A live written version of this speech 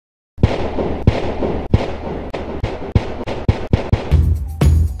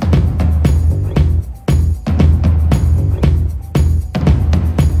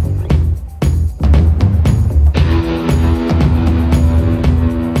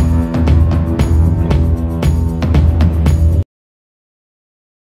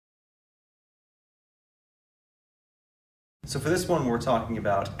So for this one, we're talking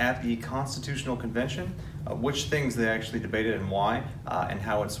about at the Constitutional Convention, which things they actually debated and why, and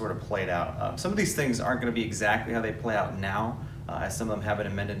how it sort of played out. Some of these things aren't going to be exactly how they play out now, as some of them have been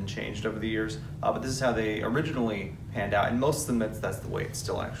amended and changed over the years, but this is how they originally panned out, and most of them, that's the way it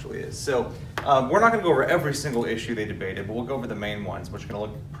still actually is. So we're not going to go over every single issue they debated, but we'll go over the main ones, which are going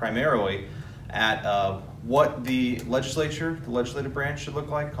to look primarily at what the legislature, the legislative branch should look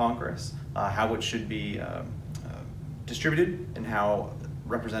like, Congress, how it should be distributed, and how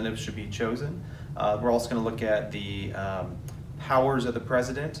representatives should be chosen. We're also going to look at the powers of the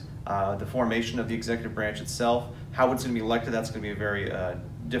president, the formation of the executive branch itself, how it's going to be elected. That's going to be a very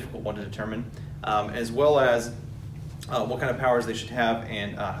difficult one to determine, as well as what kind of powers they should have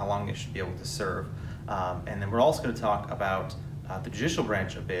and how long they should be able to serve. And then we're also going to talk about the judicial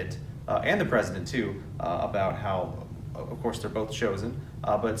branch a bit, and the president too, about how, of course, they're both chosen.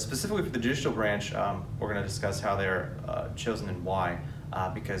 But specifically for the judicial branch, we're going to discuss how they're chosen and why,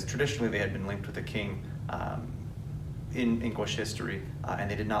 because traditionally they had been linked with the king in English history, and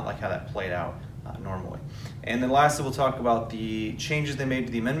they did not like how that played out normally. And then lastly, we'll talk about the changes they made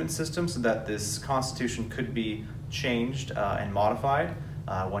to the amendment system so that this Constitution could be changed and modified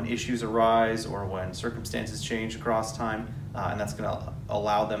when issues arise or when circumstances change across time, and that's going to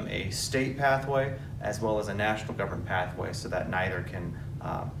allow them a state pathway as well as a national government pathway, so that neither can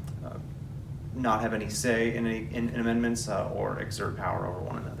not have any say in amendments or exert power over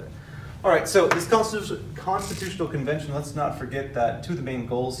one another. All right, so this Constitutional Convention, let's not forget that two of the main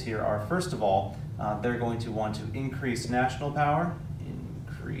goals here are, first of all, they're going to want to increase national power,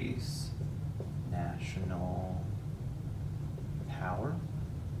 increase national power.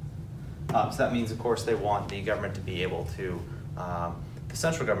 So that means, of course, they want the government to be able to, the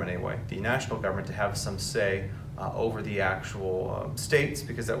central government anyway, the national government to have some say over the actual states,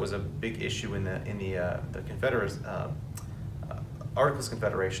 because that was a big issue in the Confederate Articles of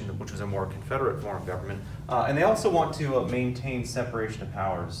Confederation, which was a more confederate form of government. And they also want to maintain separation of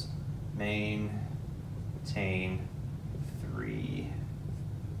powers. Maintain 3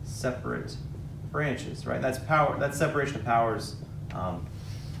 separate branches, right? And that's power. That's separation of powers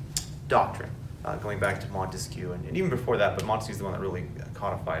doctrine, going back to Montesquieu, and even before that, but Montesquieu's the one that really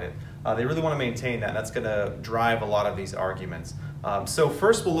codified it. They really want to maintain that, and that's going to drive a lot of these arguments. So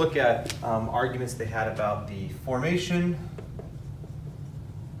first we'll look at arguments they had about the formation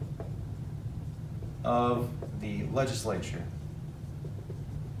of the legislature.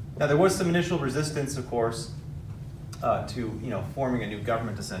 Now there was some initial resistance, of course, to forming a new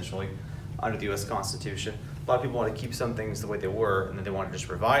government essentially under the U.S. Constitution. A lot of people want to keep some things the way they were, and then they want to just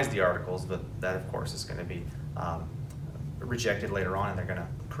revise the articles, but that, of course, is going to be rejected later on, and they're going to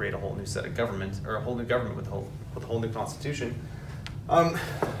create a whole new set of government, or a whole new government with a whole new constitution.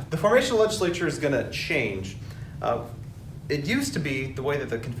 The formation of the legislature is going to change. It used to be the way that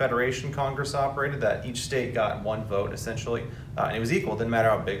the Confederation Congress operated, that each state got 1 vote, essentially, and it was equal. It didn't matter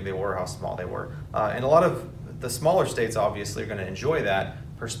how big they were, how small they were. And a lot of the smaller states, obviously, are going to enjoy that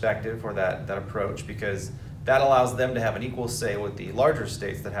perspective or that approach, because that allows them to have an equal say with the larger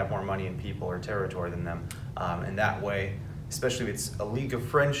states that have more money and people or territory than them. And that way, especially if it's a league of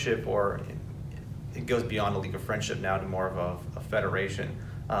friendship, or it goes beyond a league of friendship now to more of a federation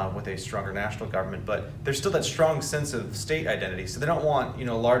with a stronger national government, but there's still that strong sense of state identity. So they don't want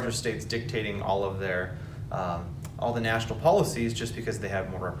larger states dictating all of their all the national policies just because they have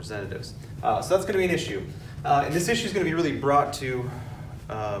more representatives. So that's going to be an issue, and this issue is going to be really brought to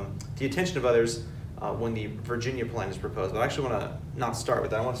the attention of others when the Virginia plan is proposed. But I actually want to not start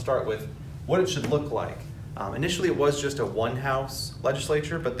with that. I want to start with what it should look like. Initially, it was just a one-house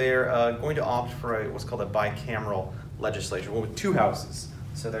legislature, but they're going to opt for what's called a bicameral legislature, with 2 houses.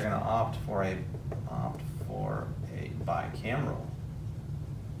 So they're going to opt for a bicameral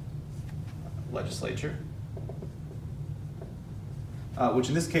legislature, which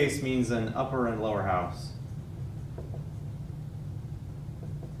in this case means an upper and lower house.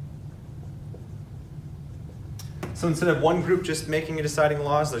 So instead of one group just making and deciding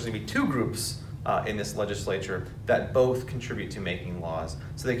laws, there's going to be 2 groups in this legislature that both contribute to making laws.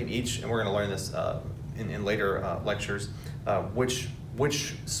 So they can each, and we're going to learn this in later lectures, which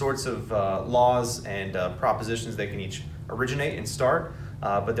sorts of laws and propositions they can each originate and start,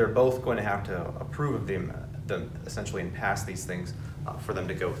 but they're both going to have to approve of them essentially and pass these things for them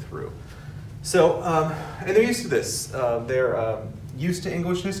to go through. So, and they're used to this. They're used to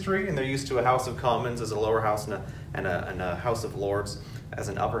English history, and they're used to a House of Commons as a lower house and a House of Lords. as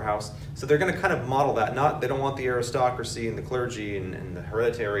an upper house. So they're going to kind of model that. They don't want the aristocracy and the clergy and the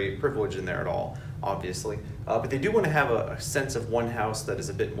hereditary privilege in there at all, obviously. But they do want to have a sense of one house that is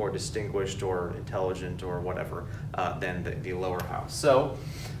a bit more distinguished or intelligent or whatever than the lower house. So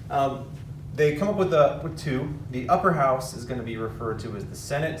they come up with two. The upper house is going to be referred to as the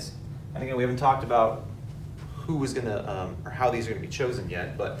Senate. And again, we haven't talked about who is going to, or how these are going to be chosen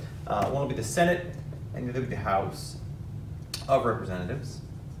yet, but one will be the Senate, and the other will be the House of Representatives.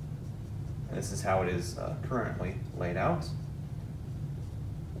 And this is how it is currently laid out.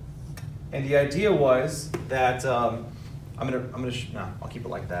 And the idea was that I'll keep it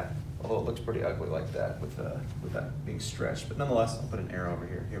like that. Although it looks pretty ugly like that with that being stretched, but nonetheless, I'll put an arrow over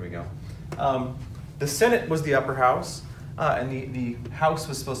here. Here we go. The Senate was the upper house, and the House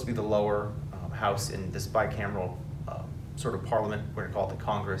was supposed to be the lower house in this bicameral sort of parliament. We're going to call it the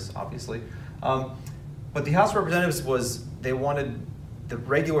Congress, obviously. But the House of Representatives they wanted the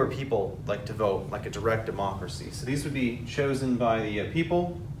regular people to vote, like a direct democracy. So these would be chosen by the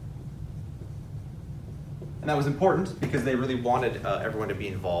people. And that was important because they really wanted everyone to be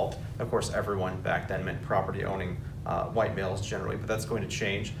involved. Of course, everyone back then meant property-owning white males generally, but that's going to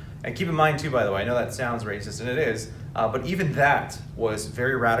change. And keep in mind, too, by the way, I know that sounds racist, and it is, but even that was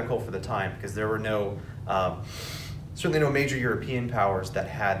very radical for the time because there were certainly no major European powers that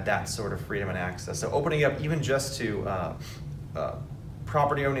had that sort of freedom and access. So opening up even just to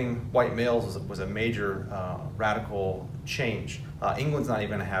property-owning white males was a major radical change. England's not even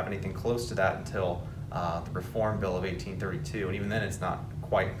going to have anything close to that until the Reform Bill of 1832, and even then it's not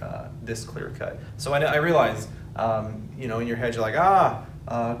quite this clear-cut. So I realize, in your head you're like,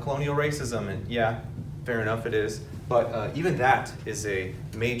 colonial racism, and yeah, fair enough it is, but even that is a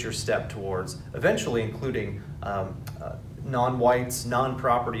major step towards eventually including non-whites,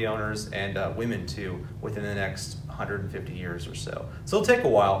 non-property owners, and women too within the next 150 years or so. So it'll take a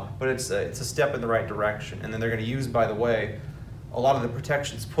while, but it's a step in the right direction. And then they're going to use, by the way, a lot of the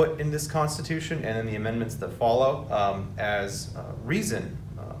protections put in this Constitution and in the amendments that follow as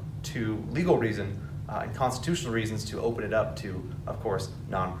legal reason and constitutional reasons to open it up to, of course,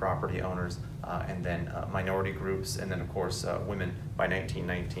 non-property owners and then minority groups, and then, of course, women by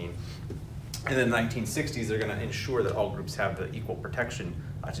 1919. And then in the 1960s, they're going to ensure that all groups have the equal protection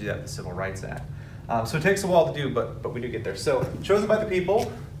to do that with the Civil Rights Act. So it takes a while to do, but we do get there. So chosen by the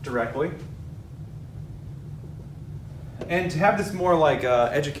people directly. And to have this more like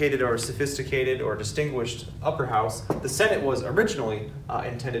educated or sophisticated or distinguished upper house, the Senate was originally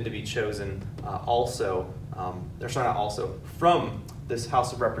intended to be chosen from this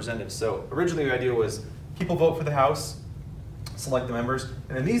House of Representatives. So originally the idea was people vote for the House, select the members,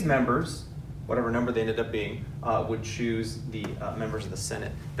 and then these members, whatever number they ended up being, would choose the members of the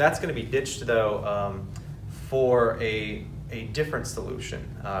Senate. That's going to be ditched, though, for a different solution,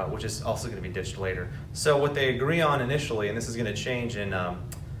 which is also going to be ditched later. So what they agree on initially, and this is going to change in, I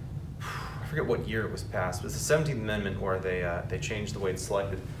forget what year it was passed, but it's the 17th Amendment where they changed the way it's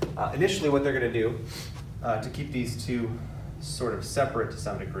selected. Initially what they're going to do to keep these two sort of separate to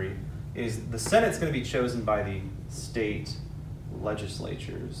some degree is the Senate's going to be chosen by the state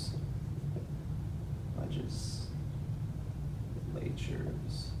legislatures.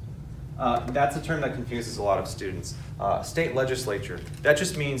 That's a term that confuses a lot of students. State legislature, that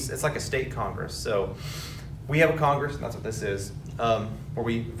just means it's like a state Congress. So we have a Congress, and that's what this is, where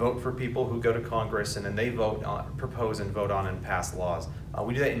we vote for people who go to Congress, and then they propose and vote on and pass laws.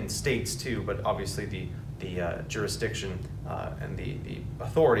 We do that in states too, but obviously the jurisdiction and the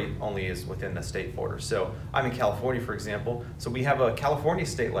authority only is within the state borders. So I'm in California, for example, so we have a California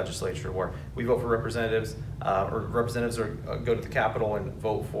state legislature where we vote for representatives, go to the Capitol and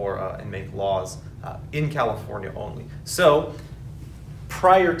vote for and make laws in California only. So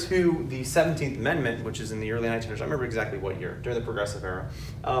prior to the 17th Amendment, which is in the early 1900s, I remember exactly what year, during the Progressive Era,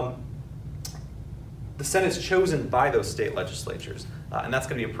 the Senate's chosen by those state legislatures, and that's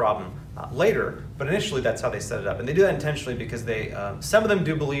going to be a problem later, but initially that's how they set it up. And they do that intentionally because some of them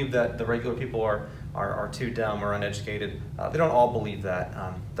do believe that the regular people are too dumb or uneducated. They don't all believe that.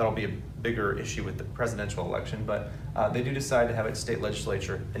 That'll be a bigger issue with the presidential election, but they do decide to have it state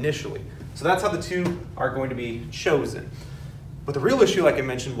legislature initially. So that's how the two are going to be chosen. But the real issue, like I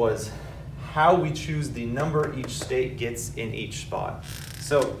mentioned, was how we choose the number each state gets in each spot.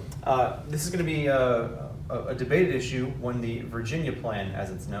 So this is going to be a debated issue when the Virginia plan, as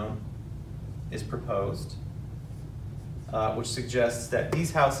it's known, is proposed, which suggests that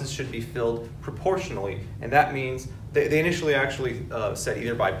these houses should be filled proportionally. And that means they initially actually said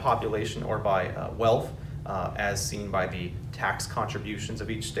either by population or by wealth. as seen by the tax contributions of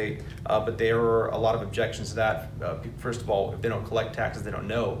each state. But there are a lot of objections to that. First of all, if they don't collect taxes, they don't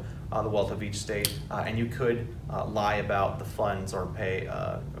know the wealth of each state, and you could lie about the funds or pay.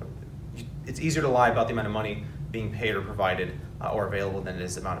 It's easier to lie about the amount of money being paid or provided or available than it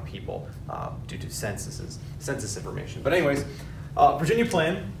is the amount of people due to census information. But anyways, Virginia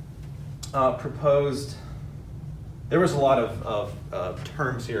plan proposed, there was a lot of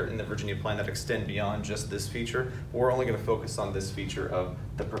terms here in the Virginia plan that extend beyond just this feature. We're only going to focus on this feature of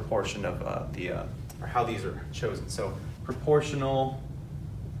the proportion of or how these are chosen. So proportional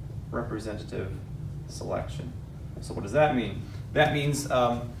representative selection. So what does that mean? That means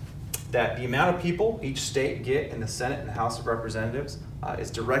that the amount of people each state get in the Senate and House of Representatives is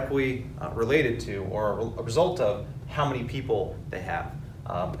directly related to or a result of how many people they have.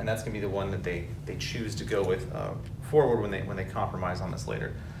 And that's going to be the one that they choose to go with forward when they compromise on this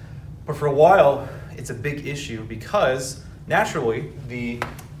later. But for a while, it's a big issue because naturally the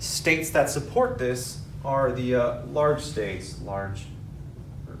states that support this are the large states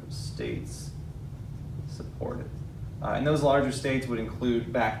supported. And those larger states would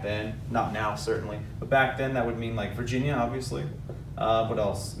include back then, not now certainly, but back then that would mean like Virginia, obviously. What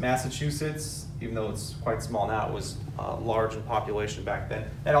else? Massachusetts, even though it's quite small now, it was large in population back then.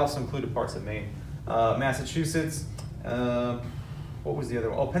 That also included parts of Maine. Massachusetts, what was the other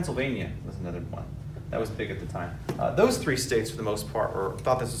one? Oh, Pennsylvania was another one. That was big at the time. Those three states, for the most part,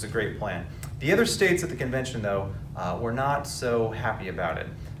 thought this was a great plan. The other states at the convention, though, were not so happy about it,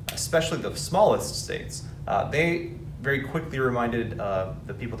 especially the smallest states. They very quickly reminded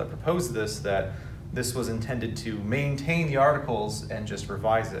the people that proposed this that this was intended to maintain the articles and just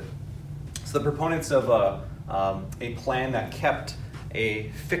revise it. So the proponents of a plan that kept a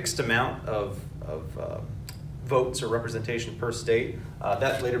fixed amount of votes or representation per state,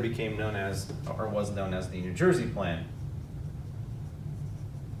 that later became known as, or was known as, the New Jersey plan.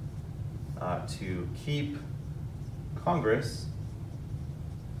 To keep Congress,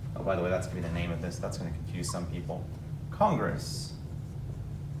 oh, by the way, that's going to be the name of this. That's going to confuse some people. Congress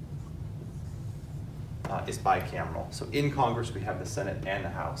is bicameral. So in Congress, we have the Senate and the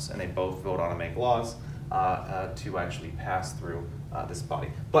House, and they both vote on and make laws to actually pass through this body.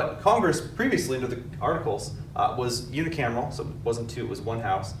 But Congress, previously under the Articles, was unicameral, so it wasn't two, it was one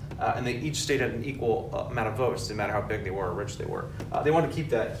House, and each state had an equal amount of votes, no matter how big they were or rich they were. They wanted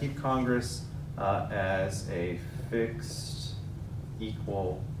to keep Congress as a fixed,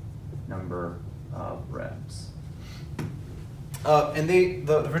 equal number of reps. And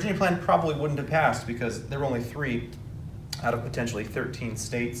the Virginia plan probably wouldn't have passed because there were only 3 out of potentially 13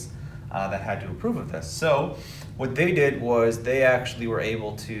 states that had to approve of this. So what they did was they actually were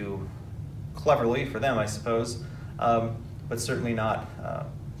able to, cleverly for them I suppose, but certainly not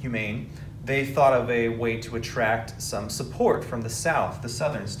humane, they thought of a way to attract some support from the South, the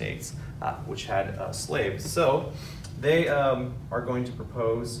southern states, which had slaves. So they are going to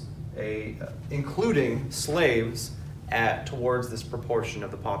propose including slaves towards this proportion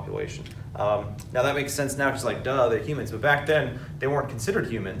of the population. Now that makes sense now because like, duh, they're humans. But back then, they weren't considered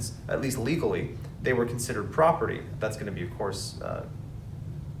humans, at least legally. They were considered property. That's going to be, of course,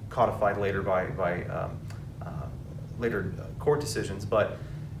 codified later by later court decisions. But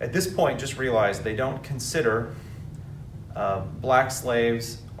at this point, just realize they don't consider black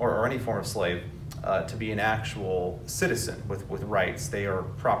slaves or any form of slave to be an actual citizen with rights. They are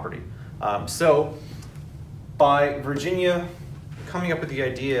property. So by Virginia coming up with the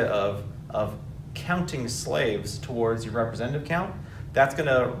idea of counting slaves towards your representative count, that's going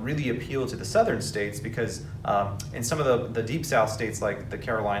to really appeal to the southern states because in some of the deep south states like the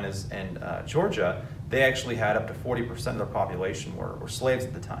Carolinas and Georgia, they actually had up to 40% of their population were slaves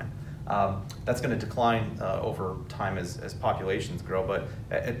at the time. That's going to decline over time as populations grow, but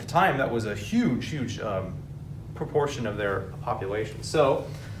at the time that was a huge proportion of their population. So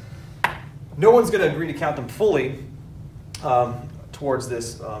no one's going to agree to count them fully towards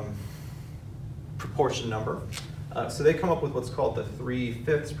this proportion number. So they come up with what's called the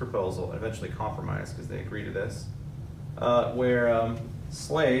 3/5 proposal, and eventually compromise because they agree to this, where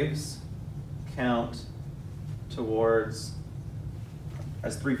slaves count towards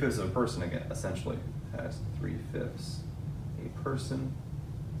as 3/5 of a person again, essentially, as 3/5 a person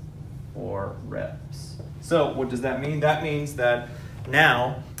or reps. So what does that mean? That means that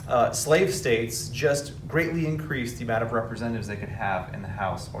now slave states just greatly increased the amount of representatives they could have in the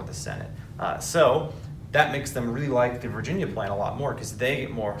House or the Senate. So that makes them really like the Virginia plan a lot more because they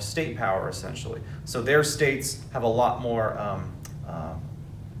get more state power essentially. So their states have a lot more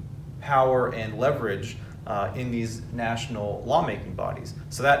power and leverage in these national lawmaking bodies.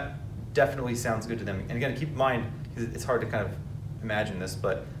 So that definitely sounds good to them. And again, keep in mind, it's hard to kind of imagine this,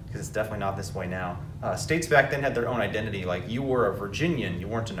 but because it's definitely not this way now. States back then had their own identity, like you were a Virginian, you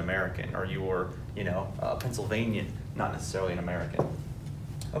weren't an American, or you were, a Pennsylvanian, not necessarily an American.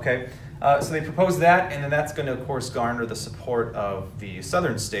 Okay, so they proposed that, and then that's going to, of course, garner the support of the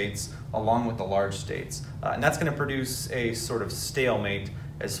southern states along with the large states. And that's going to produce a sort of stalemate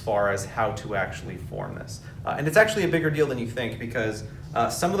as far as how to actually form this. And it's actually a bigger deal than you think, because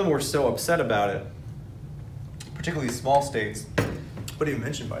some of them were so upset about it, particularly small states. What did you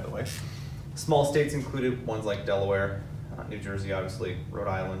mention, by the way? Small states included ones like Delaware, New Jersey, obviously, Rhode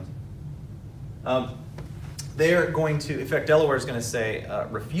Island. They're going to, in fact, Delaware is going to say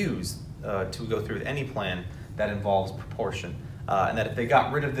refuse to go through with any plan that involves proportion. And that if they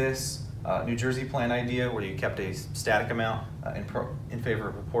got rid of this New Jersey plan idea where you kept a static amount in favor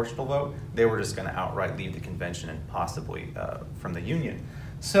of a proportional vote, they were just going to outright leave the convention and possibly from the Union.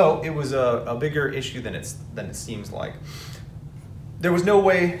 So it was a bigger issue than it seems like. There was no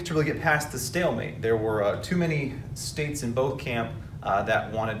way to really get past the stalemate. There were too many states in both camp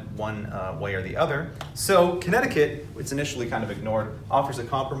that wanted one way or the other. So Connecticut, it's initially kind of ignored, offers a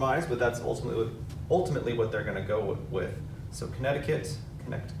compromise, but that's ultimately what they're going to go with. So Connecticut,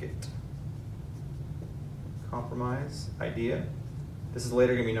 compromise idea. This is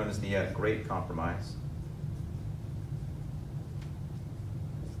later going to be known as the Great Compromise.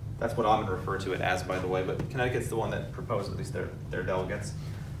 That's what I'm going to refer to it as, by the way, but Connecticut's the one that proposed, at least their delegates.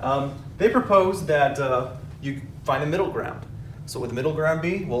 They proposed that you find a middle ground. So what would the middle ground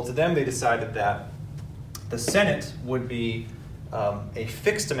be? Well, to them, they decided that the Senate would be a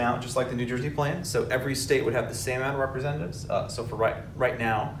fixed amount, just like the New Jersey plan. So every state would have the same amount of representatives. So for right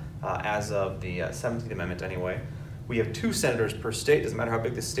now, as of the 17th Amendment anyway, we have 2 senators per state, doesn't matter how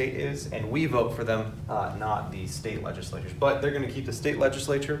big the state is, and we vote for them, not the state legislatures. But they're going to keep the state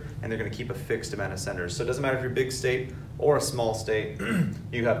legislature, and they're going to keep a fixed amount of senators. So it doesn't matter if you're a big state or a small state,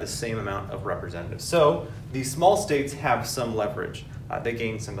 you have the same amount of representatives. So these small states have some leverage. They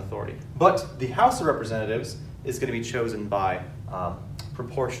gain some authority. But the House of Representatives is going to be chosen by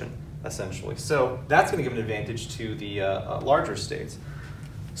proportion, essentially. So that's going to give an advantage to the larger states.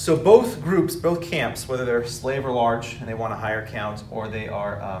 So both groups, both camps, whether they're slave or large and they want a higher count, or they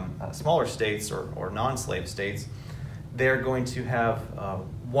are smaller states or non-slave states, they're going to have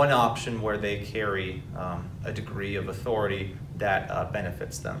one option where they carry a degree of authority that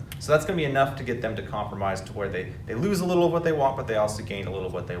benefits them. So that's going to be enough to get them to compromise to where they lose a little of what they want, but they also gain a little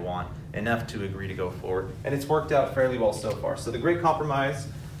of what they want, enough to agree to go forward. And it's worked out fairly well so far. So the Great Compromise,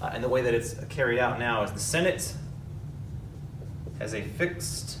 and the way that it's carried out now, is the Senate has a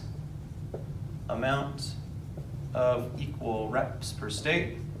fixed amount of equal reps per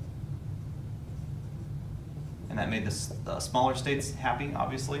state. And that made the smaller states happy,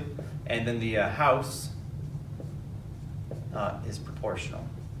 obviously. And then the House is proportional.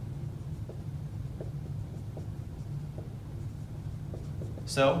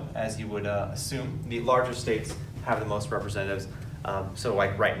 So, as you would assume, the larger states have the most representatives. So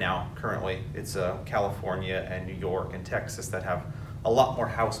like right now, currently, it's California and New York and Texas that have a lot more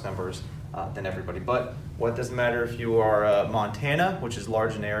House members than everybody. But what doesn't matter if you are Montana, which is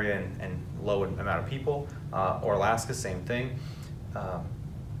large in area and low in amount of people, or Alaska, same thing,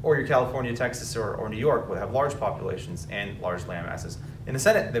 or your California, Texas, or New York would have large populations and large land masses. In the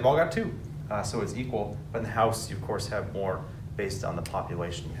Senate, they've all got 2, so it's equal. But in the House, you of course have more based on the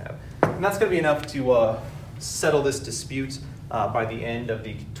population you have. And that's going to be enough to settle this dispute by the end of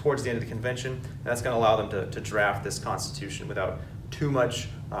towards the end of the convention. And that's going to allow them to draft this Constitution without too much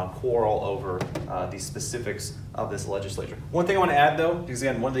quarrel over the specifics of this legislature. One thing I want to add, though, because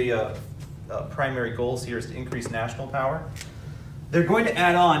again, one of the primary goals here is to increase national power. They're going to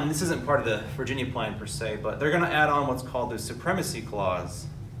add on, and this isn't part of the Virginia plan per se, but they're going to add on what's called the Supremacy Clause,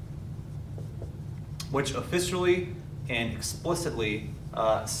 which officially and explicitly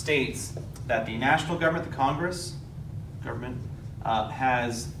states that the national government, the Congress government,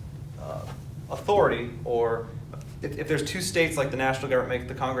 has authority, or if there's 2 states, like the national government,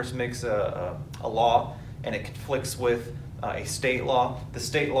 the Congress makes a law and it conflicts with a state law, the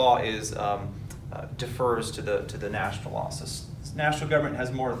state law is defers to the national law. So national government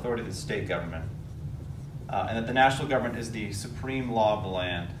has more authority than state government, and that the national government is the supreme law of the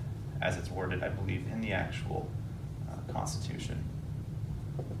land, as it's worded, I believe, in the actual Constitution.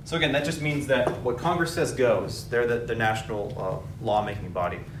 So again, that just means that what Congress says goes. They're the national lawmaking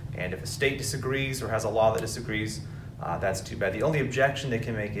body. And if a state disagrees or has a law that disagrees, that's too bad. The only objection they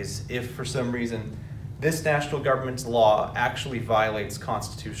can make is if, for some reason, this national government's law actually violates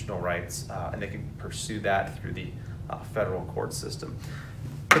constitutional rights, and they can pursue that through the federal court system.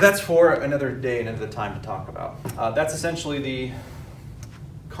 But that's for another day and another time to talk about. That's essentially the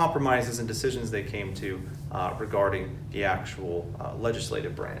compromises and decisions they came to regarding the actual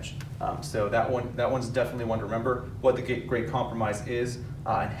legislative branch. So that one's definitely one to remember, what the Great Compromise is,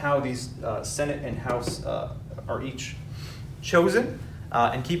 and how these Senate and House are each chosen.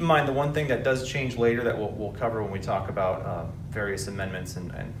 And keep in mind the one thing that does change later that we'll cover when we talk about various amendments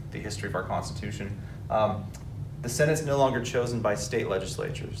and the history of our Constitution. The Senate's no longer chosen by state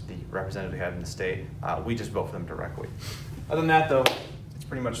legislatures, the representative we have in the state. We just vote for them directly. Other than that, though, it's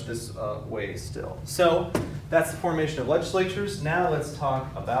pretty much this way still. So that's the formation of legislatures. Now let's talk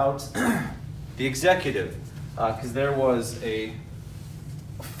about the executive, because there was a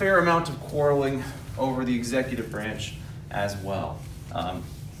fair amount of quarreling over the executive branch as well.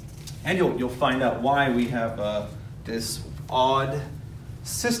 And you'll find out why we have this odd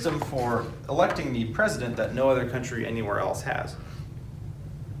system for electing the president that no other country anywhere else has.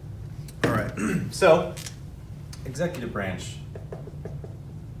 All right, so executive branch.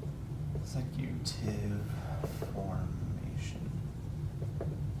 Executive formation.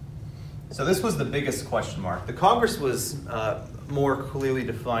 So this was the biggest question mark. The Congress was more clearly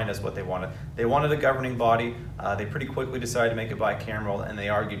defined as what they wanted. They wanted a governing body. They pretty quickly decided to make it bicameral, and they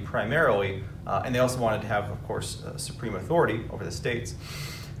argued primarily, and they also wanted to have, of course, supreme authority over the states.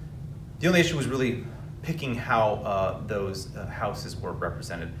 The only issue was really picking how those houses were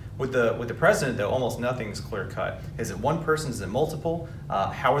represented. With the president, though, almost nothing's clear cut. Is it one person? Is it multiple?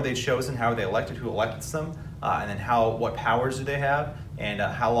 How are they chosen? How are they elected? Who elects them? And then what powers do they have? And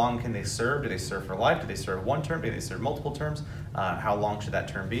how long can they serve? Do they serve for life? Do they serve one term? Do they serve multiple terms? How long should that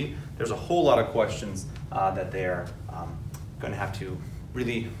term be? There's a whole lot of questions that they're going to have to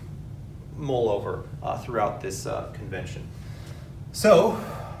really mull over throughout this convention. So,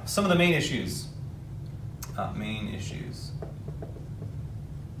 some of the main issues.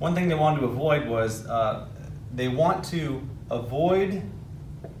 One thing they wanted to avoid was they want to avoid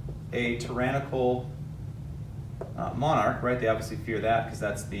a tyrannical monarch, right? They obviously fear that because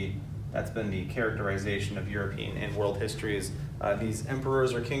that's been the characterization of European and world history is these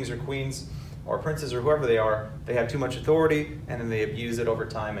emperors or kings or queens or princes or whoever they are, they have too much authority and then they abuse it over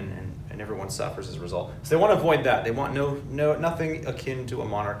time and everyone suffers as a result. So they want to avoid that. They want nothing akin to a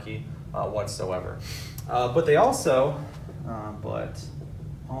monarchy whatsoever. But they also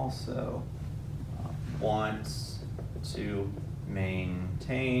want to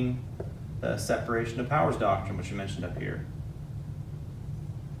maintain the separation of powers doctrine, which you mentioned up here.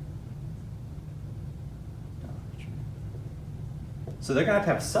 So they're going to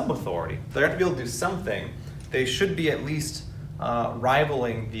have some authority. They're going to be able to do something. They should be at least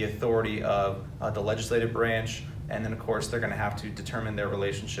rivaling the authority of the legislative branch, and then of course they're going to have to determine their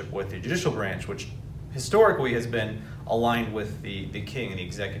relationship with the judicial branch, which historically has been aligned with the king and the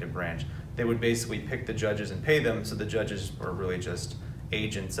executive branch. They would basically pick the judges and pay them, so the judges were really just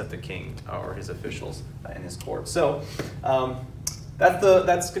agents of the king or his officials in his court. So that's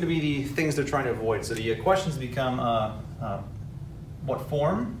going to be the things they're trying to avoid. So the questions become what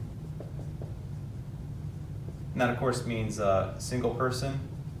form? And that of course means a single person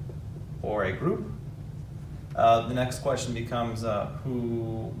or a group. The next question becomes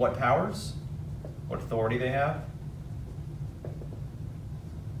what powers, what authority they have.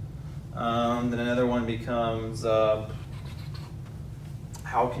 Then another one becomes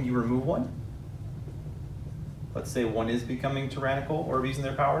how can you remove one? Let's say one is becoming tyrannical or abusing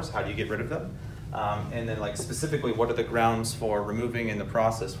their powers. How do you get rid of them? And then, like specifically, what are the grounds for removing and the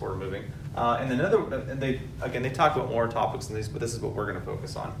process for removing? And then they talk about more topics than these, but this is what we're going to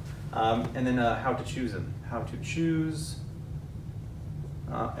focus on. And then how to choose them, how to choose,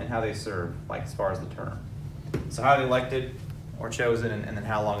 and how they serve, like as far as the term. So how are they elected or chosen, and then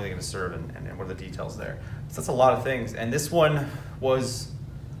how long are they going to serve, and what are the details there? So that's a lot of things. And this one was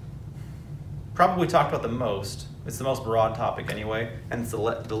probably talked about the most. It's the most broad topic anyway, and it's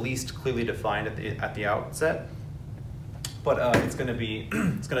the least clearly defined at the outset. But it's going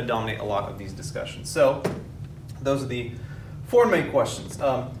to dominate a lot of these discussions. So those are the four main questions.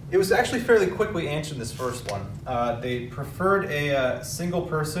 It was actually fairly quickly answered in this first one. They preferred a single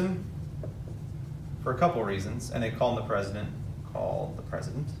person for a couple reasons, and they called the president.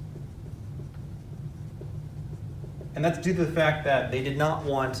 And that's due to the fact that they did not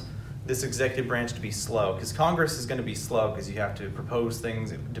want this executive branch to be slow, because Congress is going to be slow because you have to propose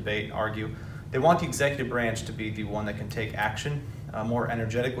things, debate, argue. They want the executive branch to be the one that can take action more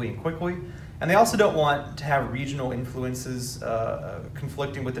energetically and quickly. And they also don't want to have regional influences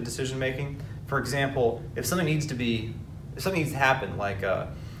conflicting with the decision making. For example, if something needs to happen, like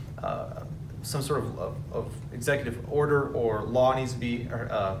some sort of executive order or law needs to be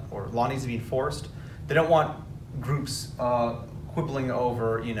or law needs to be enforced. They don't want groups quibbling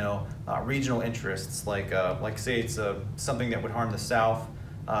over regional interests, like say it's something that would harm the South.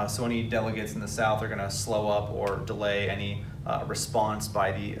 So any delegates in the South are going to slow up or delay any response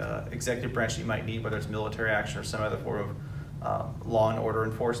by the executive branch that you might need, whether it's military action or some other form of law and order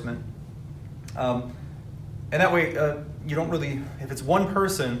enforcement. And that way, you don't really, if it's one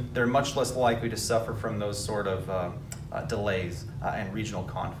person, they're much less likely to suffer from those sort of delays and regional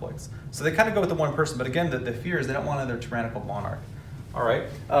conflicts. So they kind of go with the one person, but again, the fear is they don't want another tyrannical monarch. All right,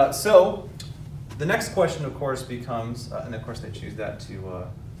 so the next question, of course, becomes, and of course they choose that to,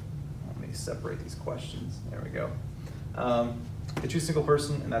 let me separate these questions. There we go. They choose single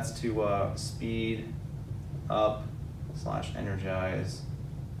person, and that's to speed up / energize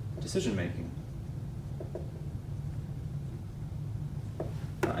decision making.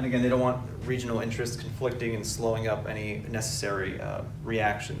 And again, they don't want regional interests conflicting and slowing up any necessary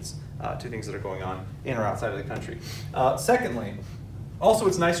reactions to things that are going on in or outside of the country. Secondly, also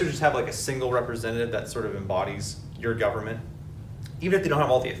it's nicer to just have like a single representative that sort of embodies your government. Even if they don't have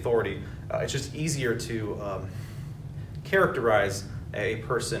all the authority, it's just easier to characterize a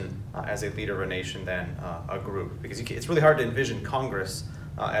person as a leader of a nation than a group, because it's really hard to envision Congress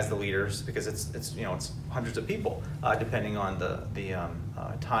as the leaders, because it's hundreds of people, depending on the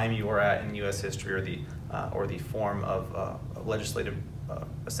time you are at in U.S. history or the form of legislative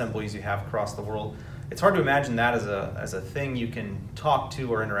assemblies you have across the world. It's hard to imagine that as a thing you can talk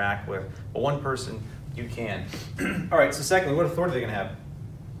to or interact with, but one person you can. All right. So secondly, what authority are they going to have?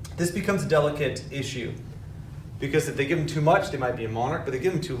 This becomes a delicate issue, because if they give them too much, they might be a monarch, but if they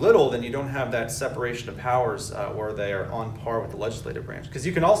give them too little, then you don't have that separation of powers where they are on par with the legislative branch. Because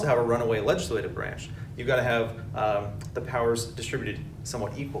you can also have a runaway legislative branch. You've got to have the powers distributed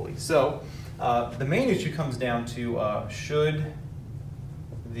somewhat equally. So the main issue comes down to should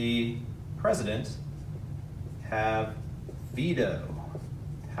the president have veto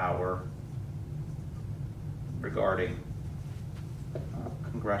power regarding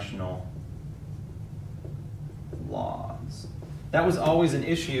congressional laws. That was always an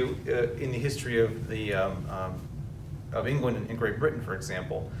issue in the history of of England and Great Britain, for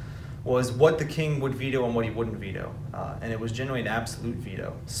example, was what the king would veto and what he wouldn't veto, and it was generally an absolute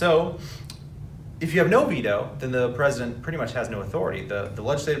veto. So if you have no veto, then the president pretty much has no authority. The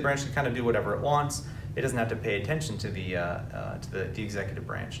legislative branch can kind of do whatever it wants. It doesn't have to pay attention to the executive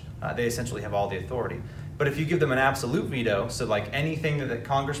branch. They essentially have all the authority. But if you give them an absolute veto, so like anything that the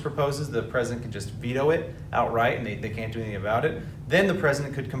Congress proposes, the president can just veto it outright and they can't do anything about it, then the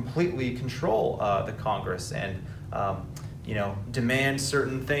president could completely control the Congress and demand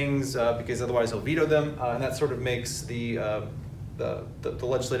certain things because otherwise he'll veto them, and that sort of makes the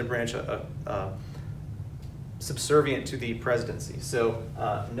legislative branch subservient to the presidency. So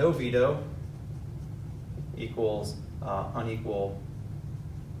no veto equals unequal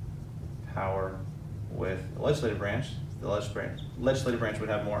power with the legislative branch. The legislative branch would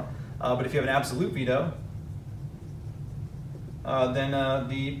have more. But if you have an absolute veto, then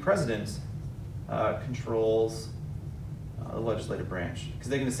the president controls the legislative branch, because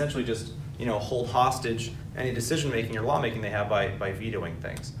they can essentially just hold hostage any decision-making or lawmaking they have by vetoing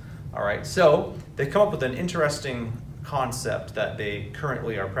things. All right, so they come up with an interesting concept that they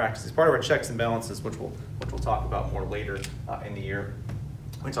currently are practicing. It's part of our checks and balances, which we'll talk about more later in the year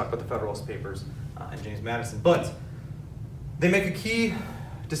when we talk about the Federalist Papers and James Madison. But they make a key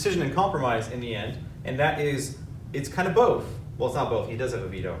decision and compromise in the end, and that is it's kind of both. Well, it's not both. He does have a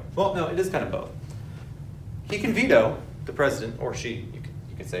veto. Well, no, it is kind of both. He can veto, the president, or she, you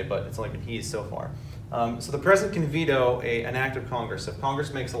could say, but it's only been he so far. So the president can veto an act of Congress. If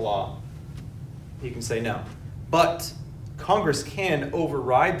Congress makes a law, he can say no. But Congress can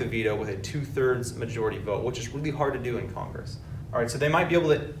override the veto with a 2/3 majority vote, which is really hard to do in Congress. All right, so they might be able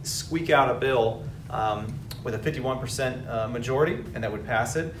to squeak out a bill with a 51% majority, and that would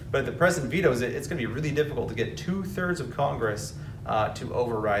pass it. But if the president vetoes it, it's going to be really difficult to get 2/3 of Congress to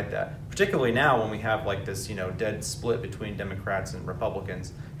override that. Particularly now when we have like this, dead split between Democrats and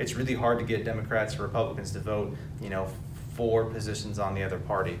Republicans. It's really hard to get Democrats or Republicans to vote, for positions on the other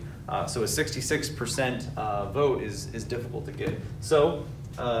party. So a 66% vote is difficult to get. So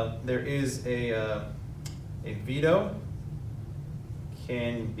there is a veto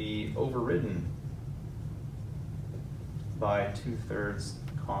can be overridden by 2/3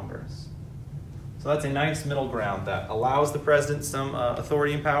 Congress. So that's a nice middle ground that allows the president some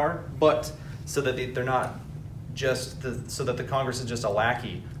authority and power, but so that they're not just so that the Congress is just a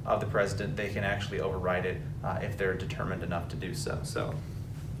lackey of the president, they can actually override it if they're determined enough to do so. So,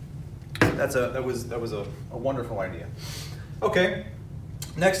 That was a wonderful idea. Okay,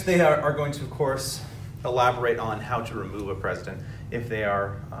 next they are going to, of course, elaborate on how to remove a president if they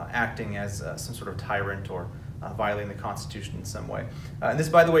are acting as some sort of tyrant or violating the Constitution in some way. And this,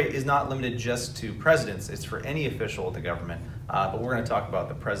 by the way, is not limited just to presidents. It's for any official of the government. But we're going to talk about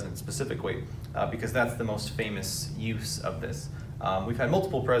the president specifically because that's the most famous use of this. We've had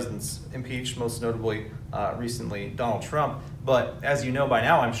multiple presidents impeached, most notably recently Donald Trump. But as you know by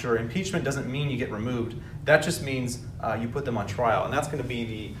now, I'm sure, impeachment doesn't mean you get removed. That just means you put them on trial. And that's going to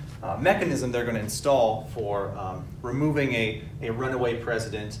be the mechanism they're going to install for removing a runaway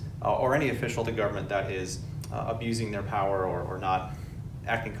president or any official of the government that is abusing their power or not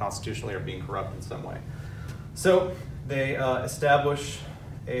acting constitutionally or being corrupt in some way. So they establish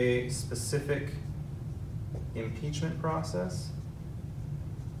a specific impeachment process.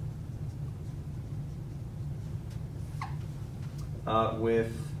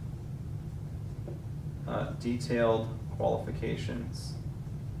 With detailed qualifications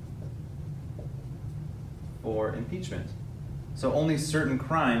for impeachment. So only certain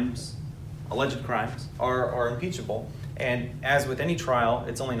crimes, alleged crimes, are impeachable. And as with any trial,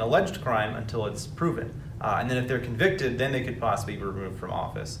 it's only an alleged crime until it's proven. And then if they're convicted, then they could possibly be removed from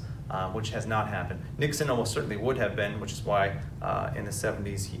office, which has not happened. Nixon almost certainly would have been, which is why in the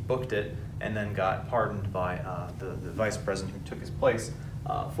 70s he booked it and then got pardoned by the vice president who took his place,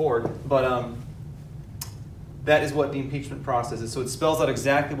 Ford. But that is what the impeachment process is. So it spells out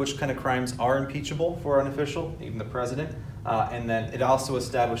exactly which kind of crimes are impeachable for an official, even the president. And then it also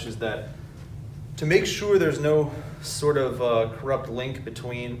establishes that to make sure there's no sort of corrupt link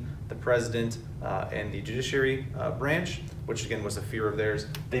between the president and the judiciary branch, which again was a fear of theirs,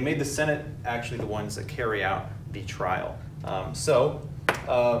 they made the Senate actually the ones that carry out the trial. And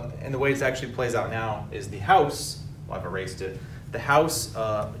the way it actually plays out now is the House, well, I've erased it, the House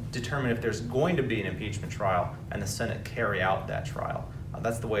determine if there's going to be an impeachment trial and the Senate carry out that trial.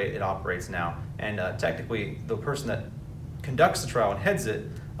 That's the way it operates now. And technically, the person that conducts the trial and heads it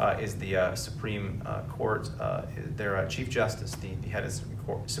is the Supreme Court, their Chief Justice, the head of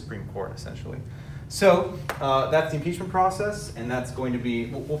the Supreme Court, essentially. So that's the impeachment process, and that's going to be,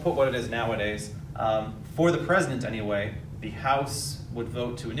 we'll put what it is nowadays. For the president, anyway, the House would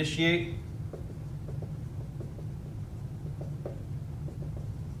vote to initiate.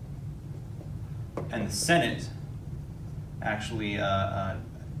 And the Senate actually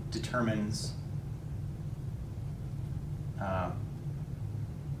determines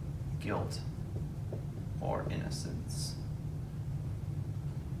guilt or innocence.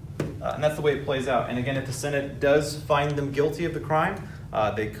 And that's the way it plays out. And again, if the Senate does find them guilty of the crime,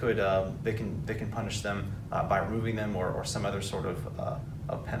 they can punish them by removing them or some other sort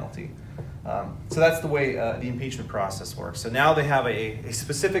of penalty. So that's the way the impeachment process works. So now they have a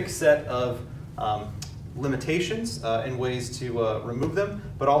specific set of limitations and ways to remove them,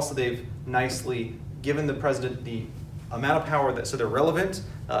 but also they've nicely given the president the amount of power so they're relevant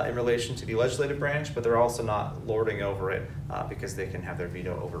in relation to the legislative branch, but they're also not lording over it because they can have their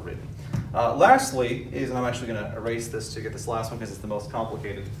veto overridden. Lastly and I'm actually going to erase this to get this last one because it's the most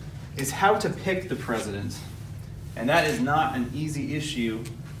complicated, is how to pick the president. And that is not an easy issue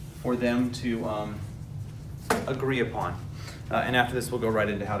for them to agree upon. And after this, we'll go right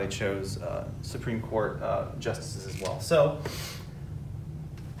into how they chose Supreme Court justices as well. So,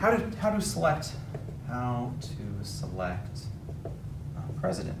 how to select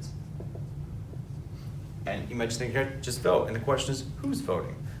president? And you might just think, here, just vote. And the question is, who's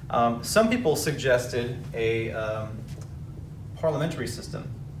voting? Some people suggested a parliamentary system.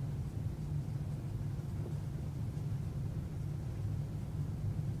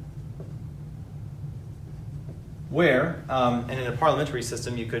 Where, and in a parliamentary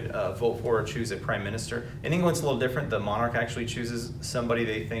system, you could vote for or choose a prime minister. In England, it's a little different. The monarch actually chooses somebody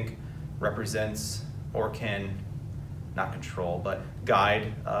they think represents or can, not control, but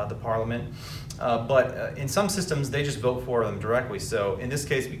guide the parliament. But in some systems, they just vote for them directly. So in this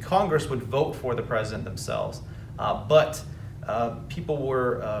case, Congress would vote for the president themselves. But people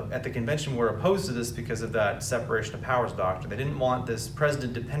were, at the convention, were opposed to this because of that separation of powers doctrine. They didn't want this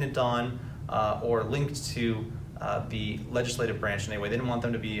president dependent on or linked to the legislative branch in any way. They didn't want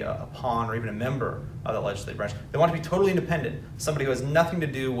them to be a pawn or even a member of the legislative branch. They want to be totally independent, somebody who has nothing to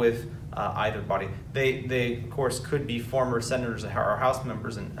do with either body. They, of course, could be former senators or House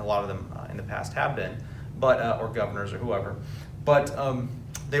members, and a lot of them in the past have been, but or governors or whoever. But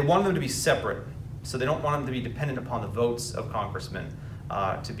they wanted them to be separate, so they don't want them to be dependent upon the votes of congressmen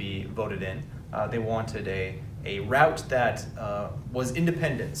to be voted in. They wanted a route that was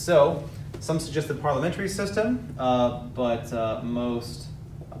independent. So some suggest the parliamentary system, but most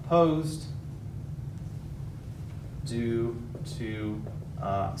opposed due to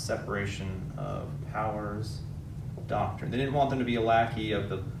separation of powers doctrine. They didn't want them to be a lackey of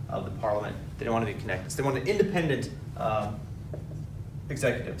the parliament. They didn't want to be connected. So they wanted an independent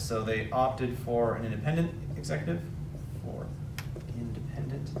executive. So they opted for an independent executive.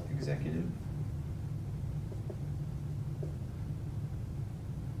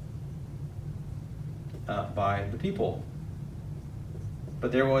 By the people.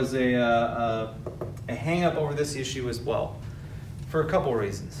 But there was a hang-up over this issue as well, for a couple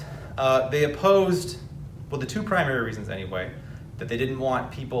reasons. They opposed, well, the two primary reasons anyway, that they didn't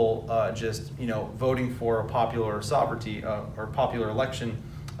want people just voting for a popular sovereignty or popular election,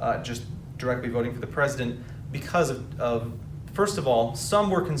 just directly voting for the president, because of first of all, some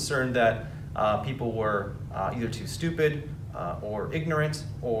were concerned that people were either too stupid or ignorant,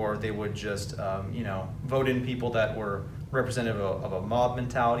 or they would just vote in people that were representative of a mob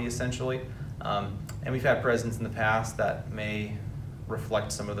mentality, essentially. And we've had presidents in the past that may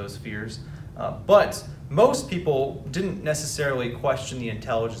reflect some of those fears. But most people didn't necessarily question the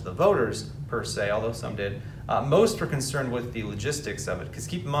intelligence of the voters, per se, although some did. Most were concerned with the logistics of it, because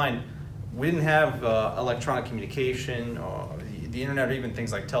keep in mind, we didn't have electronic communication or the internet, or even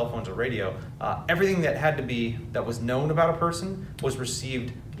things like telephones or radio. Everything that was known about a person was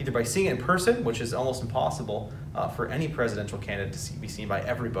received either by seeing it in person, which is almost impossible for any presidential candidate to be seen by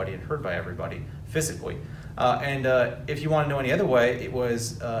everybody and heard by everybody physically. And if you want to know any other way, it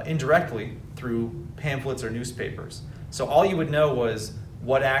was indirectly through pamphlets or newspapers. So all you would know was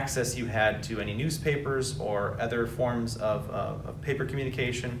what access you had to any newspapers or other forms of paper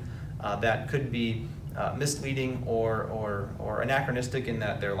communication that could be misleading or anachronistic in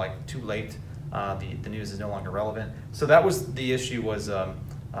that they're like too late. The news is no longer relevant. So that was the issue, was the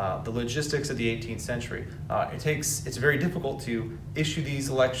logistics of the 18th century. It's very difficult to issue these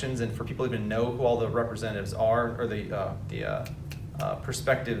elections and for people to even know who all the representatives are, or the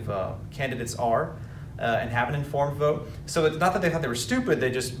prospective candidates are, and have an informed vote. So it's not that they thought they were stupid,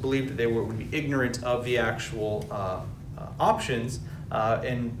 they just believed that they would be ignorant of the actual options,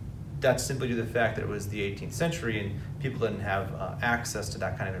 and that's simply due to the fact that it was the 18th century and people didn't have access to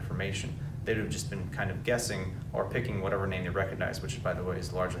that kind of information. They'd have just been kind of guessing or picking whatever name they recognized, which, by the way,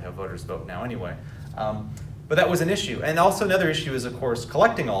 is largely how voters vote now anyway. But that was an issue. And also another issue is, of course,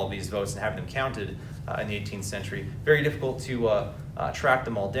 collecting all of these votes and having them counted in the 18th century. Very difficult to track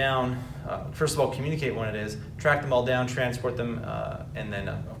them all down. First of all, communicate when it is, track them all down, transport them, and then,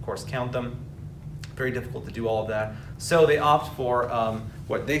 of course, count them. Very difficult to do all of that. So they opt for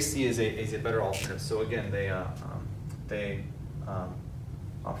what they see as a better alternative. So again, they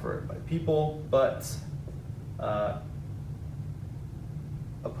offer it by people, but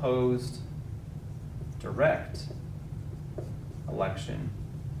opposed direct election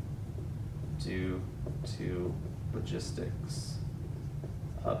due to logistics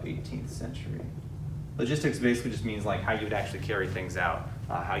of 18th century. Logistics basically just means like how you would actually carry things out,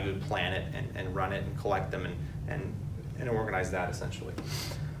 how you would plan it and run it and collect them and organize that, essentially.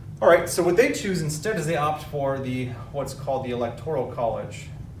 All right, so what they choose instead is they opt for what's called the Electoral College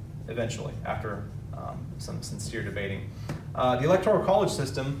eventually, after some sincere debating. The Electoral College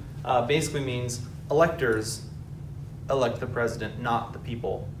system basically means electors elect the president, not the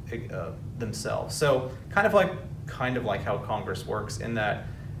people themselves. So kind of like how Congress works, in that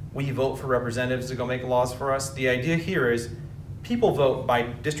we vote for representatives to go make laws for us. The idea here is people vote by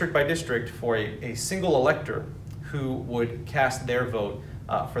district for a single elector who would cast their vote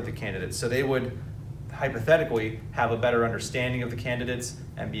for the candidates. So they would hypothetically have a better understanding of the candidates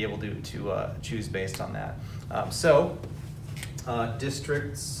and be able to choose based on that.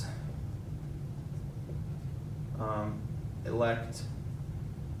 Districts elect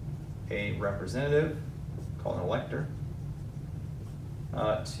a representative, called an elector,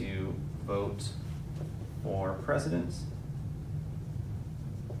 to vote for president.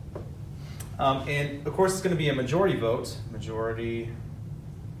 And of course, it's going to be a majority vote. Majority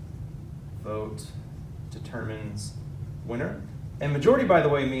vote determines winner. And majority, by the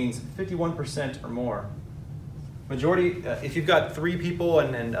way, means 51% or more. Majority, if you've got 3 people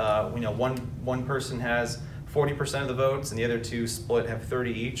and one person has 40% of the votes and the other 2 split have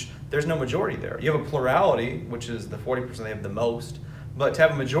 30 each, there's no majority there. You have a plurality, which is the 40% they have the most, but to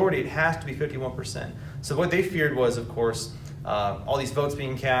have a majority, it has to be 51%. So what they feared was, of course, all these votes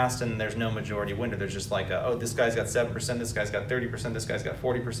being cast and there's no majority winner. There's just like, oh, this guy's got 7%, this guy's got 30%, this guy's got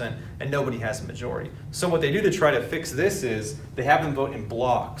 40%, and nobody has a majority. So what they do to try to fix this is they have them vote in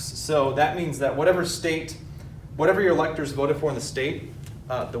blocks. So that means that whatever your electors voted for in the state,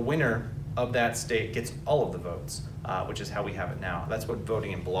 the winner of that state gets all of the votes, which is how we have it now. That's what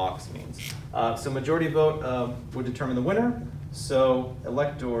voting in blocks means. So majority vote would determine the winner. So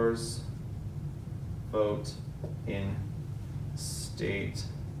electors vote in state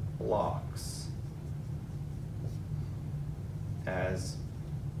blocks as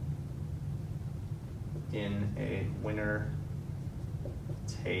in a winner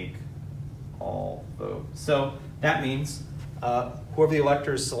take all vote. So that means whoever the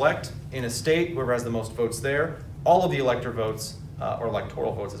electors select in a state, whoever has the most votes there, all of the elector votes, or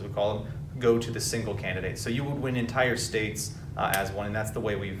electoral votes as we call them, go to the single candidate. So you would win entire states as one, and that's the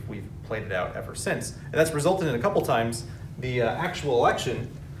way we've played it out ever since. And that's resulted in a couple times the actual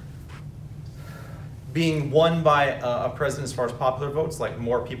election being won by a president as far as popular votes, like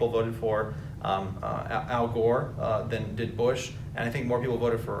more people voted for Al Gore than did Bush, and I think more people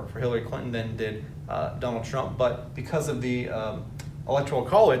voted for Hillary Clinton than did Donald Trump. But because of the Electoral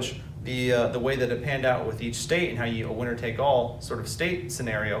College, the way that it panned out with each state and how you a winner-take-all sort of state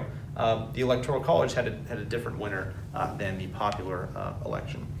scenario, the Electoral College had a different winner than the popular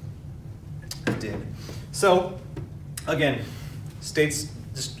election did. So again, states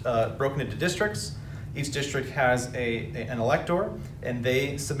just broken into districts. Each district has an elector, and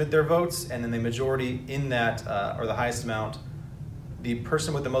they submit their votes, and then the majority in that, or the highest amount, the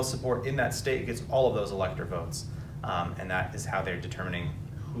person with the most support in that state gets all of those elector votes. And that is how they're determining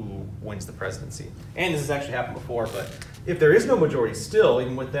who wins the presidency. And this has actually happened before, but if there is no majority still,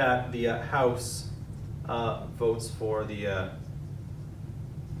 even with that, the House votes for the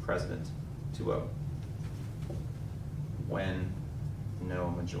president to vote when no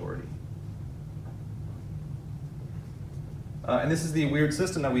majority. And this is the weird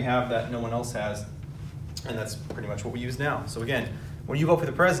system that we have that no one else has, and that's pretty much what we use now. So again, when you vote for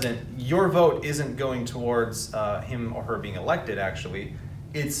the president, your vote isn't going towards him or her being elected, actually.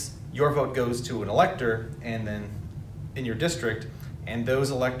 It's your vote goes to an elector and then in your district, and those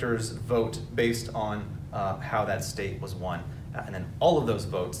electors vote based on how that state was won. And then all of those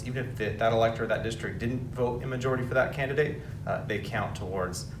votes, even if that elector or that district didn't vote in majority for that candidate, they count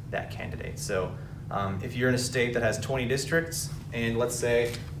towards that candidate. So if you're in a state that has 20 districts, and let's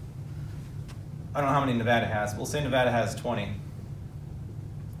say, I don't know how many Nevada has, we'll say Nevada has 20.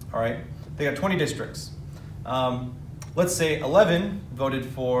 All right, they got 20 districts. Let's say 11 voted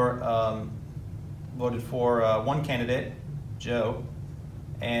for one candidate, Joe,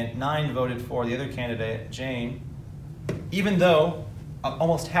 and 9 voted for the other candidate, Jane. Even though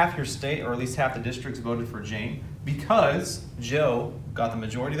almost half your state, or at least half the districts, voted for Jane, because Joe got the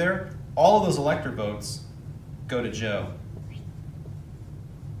majority there, all of those elector votes go to Joe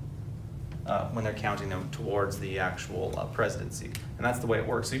when they're counting them towards the actual presidency. And that's the way it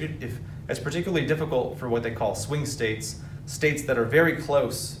works. So if it's particularly difficult for what they call swing states, states that are very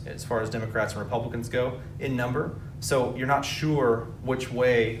close as far as Democrats and Republicans go in number. So you're not sure which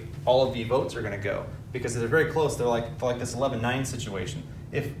way all of the votes are going to go, because they're very close. They're like this 11-9 situation.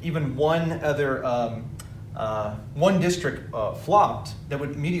 If even one other one district flopped, that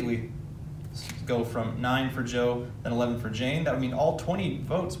would immediately go from 9 for Joe, then 11 for Jane. That would mean all 20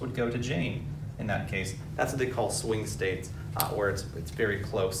 votes would go to Jane in that case. That's what they call swing states, where it's very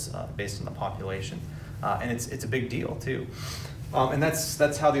close based on the population. And it's a big deal too. And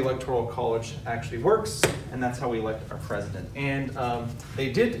that's how the Electoral College actually works, and that's how we elect our president. And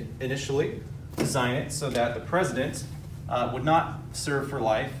they did initially design it so that the president would not serve for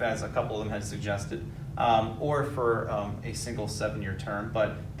life, as a couple of them had suggested, or for a single 7-year term,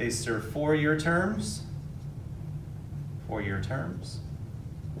 but they serve 4-year terms,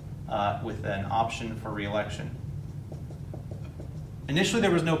 with an option for re-election. Initially,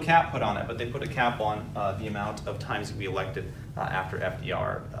 there was no cap put on it, but they put a cap on the amount of times to be elected after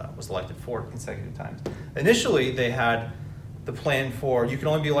FDR was elected 4 consecutive times. Initially, they had the plan for you can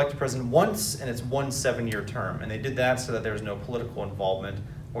only be elected president once, and it's 1 7-year term. And they did that so that there was no political involvement,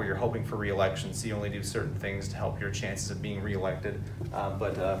 or you're hoping for re-election, so you only do certain things to help your chances of being re-elected.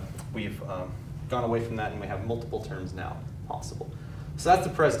 But we've gone away from that, and we have multiple terms now possible. So that's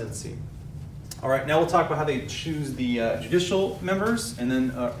the presidency. All right, now we'll talk about how they choose the judicial members, and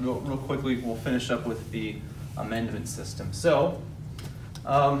then real quickly we'll finish up with the amendment system. So,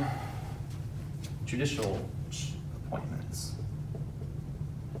 judicial appointments.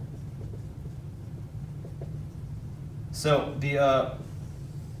 So the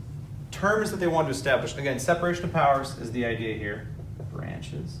terms that they want to establish, again, separation of powers is the idea here,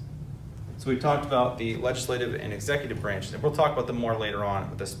 branches. So we've talked about the legislative and executive branches, and we'll talk about them more later on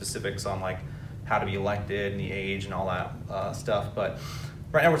with the specifics on like how to be elected and the age and all that stuff. But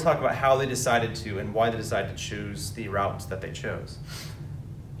right now we're talking about how they decided to and why they decided to choose the routes that they chose.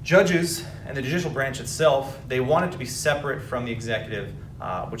 Judges and the judicial branch itself, they want it to be separate from the executive,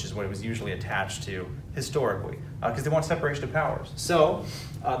 which is what it was usually attached to historically, because they want separation of powers. So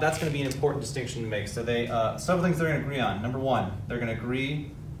that's going to be an important distinction to make. So they, several things they're going to agree on. Number one, they're going to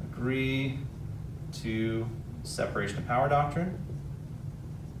agree to separation of power doctrine.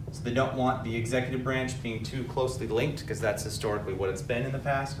 So they don't want the executive branch being too closely linked, because that's historically what it's been in the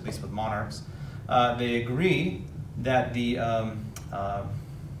past, at least with monarchs. They agree that the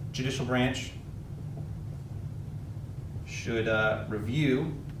judicial branch should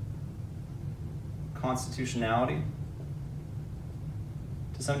review constitutionality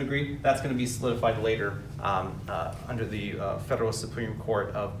to some degree. That's going to be solidified later under the Federal Supreme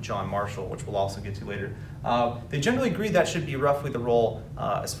Court of John Marshall, which we'll also get to later. They generally agree that should be roughly the role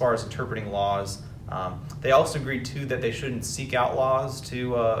as far as interpreting laws. They also agreed too that they shouldn't seek out laws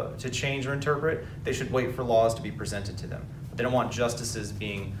to change or interpret. They should wait for laws to be presented to them. They don't want justices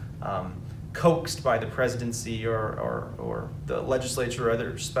being coaxed by the presidency or the legislature or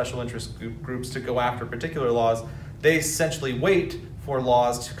other special interest groups to go after particular laws. They essentially wait for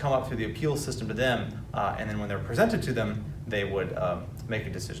laws to come up through the appeal system to them, and then when they're presented to them, they would make a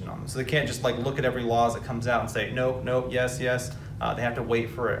decision on them. So they can't just like look at every law that comes out and say, nope, nope, yes, yes. They have to wait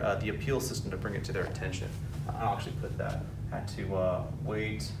for the appeal system to bring it to their attention. I'll actually put that. Had to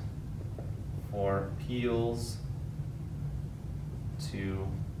wait for appeals to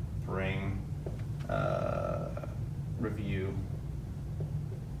bring review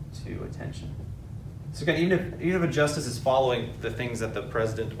to attention. So again, even if a justice is following the things that the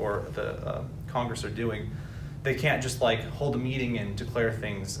president or the Congress are doing, they can't just like hold a meeting and declare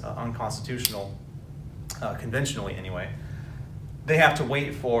things unconstitutional, conventionally anyway. They have to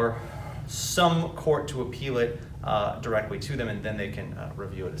wait for some court to appeal it directly to them, and then they can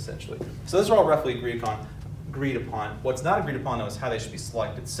review it essentially. So those are all roughly agreed upon. What's not agreed upon, though, is how they should be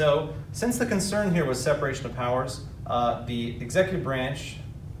selected. So since the concern here was separation of powers, the executive branch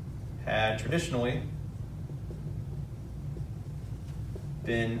had traditionally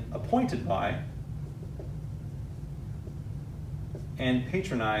been appointed by and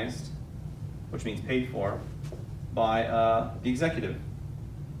patronized, which means paid for, by the executive.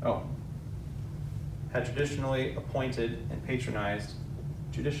 Had traditionally appointed and patronized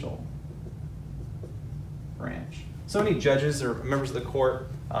judicial branch. So many judges or members of the court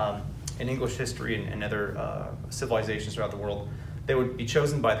in English history and other civilizations throughout the world, they would be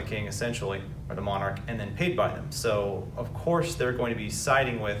chosen by the king essentially, or the monarch, and then paid by them. So of course they're going to be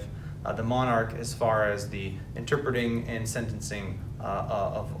siding with the monarch as far as the interpreting and sentencing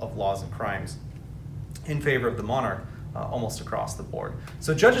of laws and crimes in favor of the monarch almost across the board.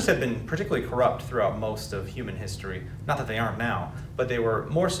 So judges have been particularly corrupt throughout most of human history. Not that they aren't now, but they were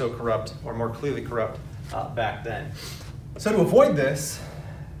more so corrupt or more clearly corrupt back then. So to avoid this,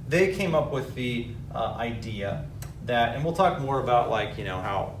 they came up with the idea that, and we'll talk more about like, you know,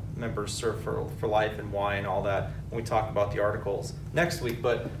 how members serve for life and why and all that when we talk about the articles next week.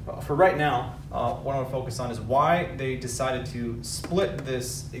 But for right now, what I want to focus on is why they decided to split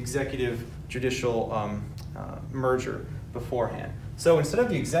this executive judicial merger beforehand. So instead of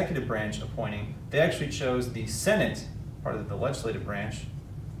the executive branch appointing, they actually chose the Senate, part of the legislative branch,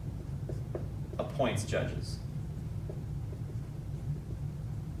 appoints judges.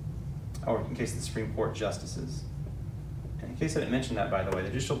 Or in case of the Supreme Court, justices. And in case I didn't mention that, by the way, the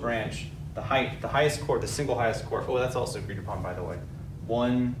judicial branch, the highest court, the single highest court, oh, that's also agreed upon, by the way.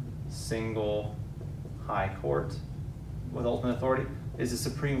 One single high court with ultimate authority is the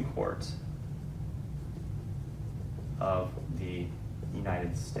Supreme Court of the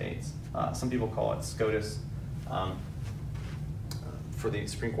United States. Some people call it SCOTUS for the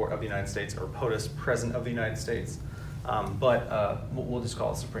Supreme Court of the United States, or POTUS, President of the United States. But we'll just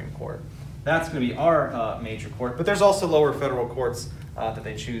call it Supreme Court. That's going to be our major court, but there's also lower federal courts that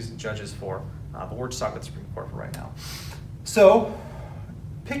they choose judges for, but we're just talking about the Supreme Court for right now. So,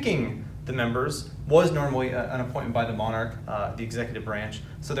 picking the members was normally an appointment by the monarch, the executive branch,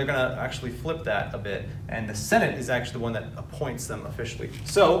 so they're going to actually flip that a bit, and the Senate is actually the one that appoints them officially.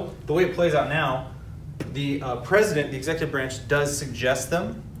 So, the way it plays out now, the president, the executive branch, does suggest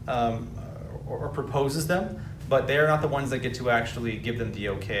them or proposes them, but they're not the ones that get to actually give them the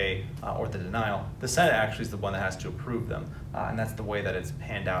okay or the denial. The Senate actually is the one that has to approve them, and that's the way that it's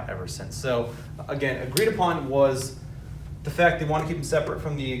panned out ever since. So again, agreed upon was the fact they want to keep them separate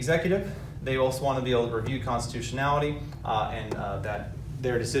from the executive. They also want to be able to review constitutionality, and that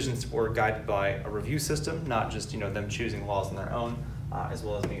their decisions were guided by a review system, not just them choosing laws on their own, as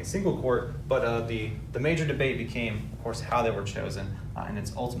well as being a single court. But the major debate became, of course, how they were chosen, and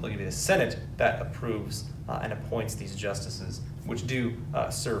it's ultimately going to be the Senate that approves and appoints these justices which do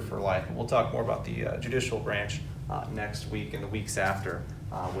serve for life. And we'll talk more about the judicial branch next week and the weeks after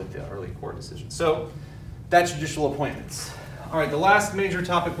with the early court decisions. So that's judicial appointments. All right, the last major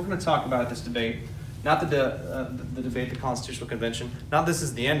topic we're going to talk about at this debate, not the debate, the Constitutional Convention. Not this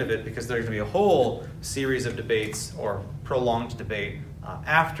is the end of it, because there's going to be a whole series of debates or prolonged debate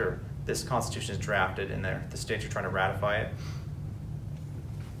after this Constitution is drafted and the states are trying to ratify it.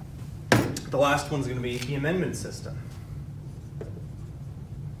 The last one's going to be the amendment system.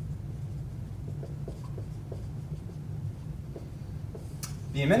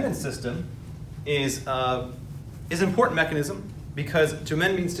 The amendment system is an important mechanism because to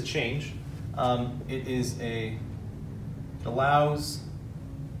amend means to change. It allows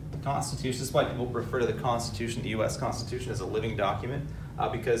the Constitution, this is why people refer to the Constitution, the U.S. Constitution, as a living document,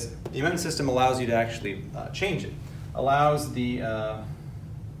 because the amendment system allows you to actually change it. Allows the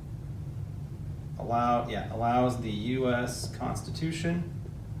U.S. Constitution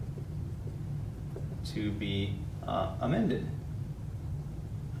to be amended.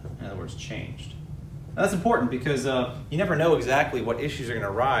 In other words, changed. Now, that's important because you never know exactly what issues are going to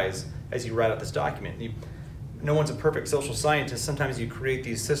arise as you write out this document. No one's a perfect social scientist. Sometimes you create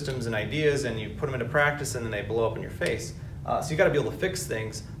these systems and ideas and you put them into practice and then they blow up in your face. So you've got to be able to fix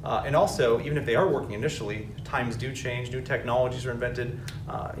things. And also, even if they are working initially, times do change, new technologies are invented,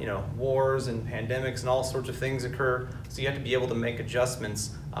 wars and pandemics and all sorts of things occur. So you have to be able to make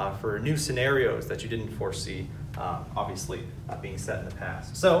adjustments for new scenarios that you didn't foresee, obviously, being set in the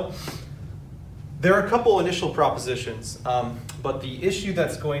past. So there are a couple initial propositions, but the issue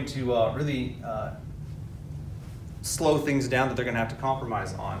that's going to really slow things down that they're going to have to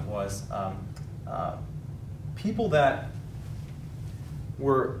compromise on was people that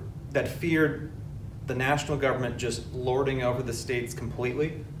feared the national government just lording over the states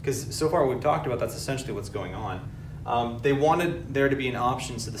completely, because so far we've talked about that's essentially what's going on. They wanted there to be an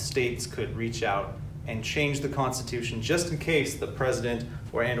option so the states could reach out and change the Constitution just in case the president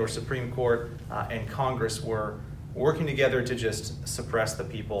or Supreme Court and Congress were working together to just suppress the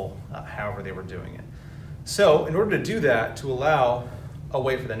people however they were doing it. So in order to do that, to allow a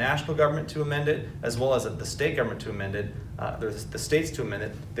way for the national government to amend it, as well as the state government to amend it, the states to amend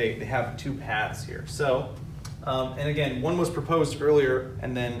it, they have two paths here. So, and again, one was proposed earlier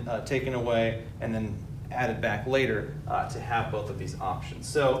and then taken away and then added back later to have both of these options.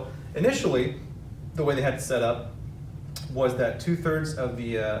 So initially, the way they had it set up was that 2/3 of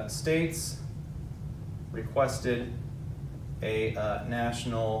the states requested a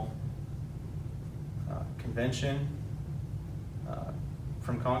national convention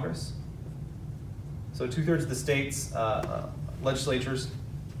from Congress. So 2/3 of the states' legislatures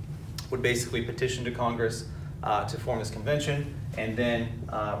would basically petition to Congress to form this convention. And then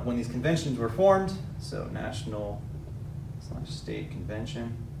when these conventions were formed, so national/state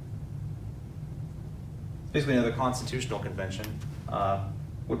convention, basically another constitutional convention,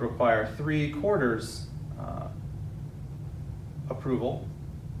 would require 3/4 approval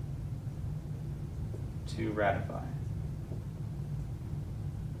to ratify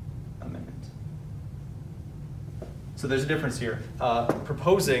amendment. So there's a difference here.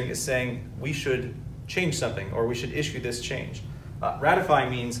 Proposing is saying we should change something or we should issue this change. Ratify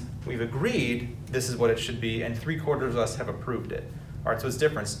means we've agreed this is what it should be and 3/4 of us have approved it. All right, so it's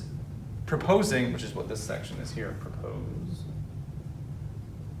different. Proposing, which is what this section is here, propose,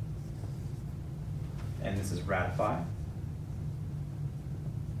 and this is ratify.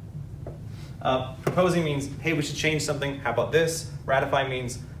 Proposing means, hey, we should change something. How about this? Ratify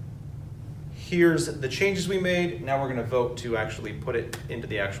means, here's the changes we made. Now we're going to vote to actually put it into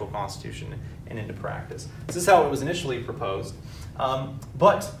the actual Constitution and into practice. This is how it was initially proposed.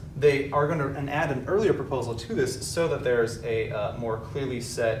 But they are going to add an earlier proposal to this so that there's a more clearly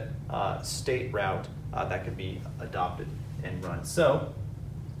set state route that could be adopted and run. So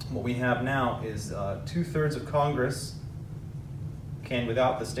what we have now is 2/3 of Congress can,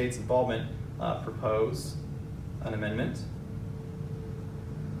 without the state's involvement, propose an amendment.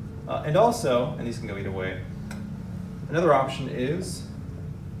 And also, and these can go either way, another option is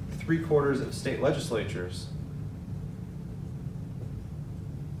 3/4 of state legislatures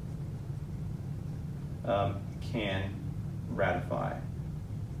can ratify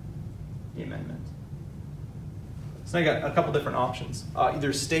the amendment. So now you got a couple different options.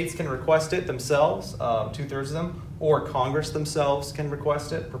 Either states can request it themselves, 2/3 of them, or Congress themselves can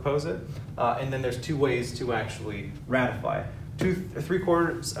request it, propose it. And then there's two ways to actually ratify.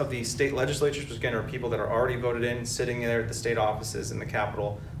 3/4 of the state legislatures, which again are people that are already voted in, sitting there at the state offices in the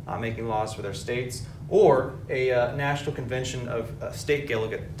Capitol, making laws for their states, or a national convention of state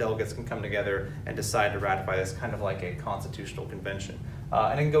delegates can come together and decide to ratify this, kind of like a constitutional convention.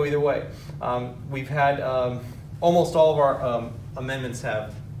 And it can go either way. We've had almost all of our amendments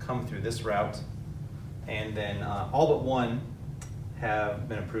have come through this route, and then all but one have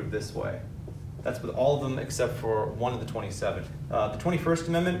been approved this way. That's with all of them except for one of the 27. The 21st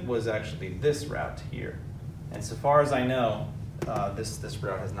Amendment was actually this route here. And so far as I know, this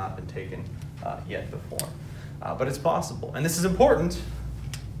route has not been taken yet before. But it's possible. And this is important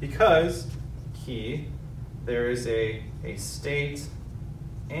because, there is a state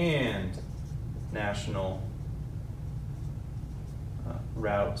and national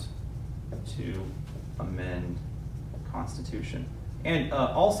route to amend the Constitution. And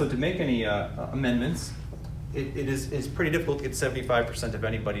also, to make any amendments, it's pretty difficult to get 75% of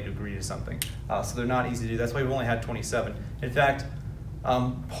anybody to agree to something. So they're not easy to do. That's why we've only had 27. In fact,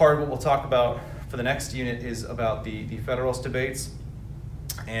 part of what we'll talk about for the next unit is about the Federalist debates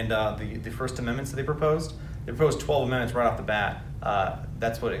and the first amendments that they proposed. They proposed 12 amendments right off the bat.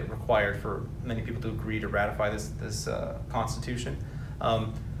 That's what it required for many people to agree to ratify this Constitution.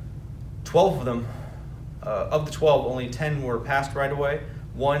 12 of them, of the 12, only 10 were passed right away.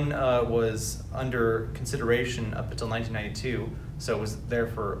 One was under consideration up until 1992, so it was there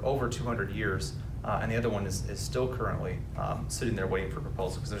for over 200 years. And the other one is still currently sitting there waiting for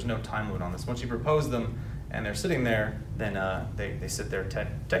proposal, because there's no time limit on this. Once you propose them and they're sitting there, then they sit there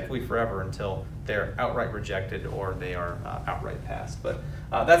technically forever until they're outright rejected or they are outright passed. But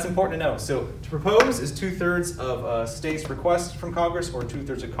that's important to know. So to propose is 2/3 of states' requests from Congress, or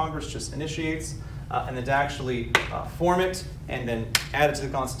 2/3 of Congress just initiates. And then to actually form it and then add it to the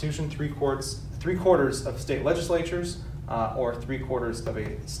Constitution, 3/4 of state legislatures or 3/4 of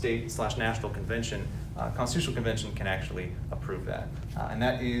a state/national convention, constitutional convention, can actually approve that. And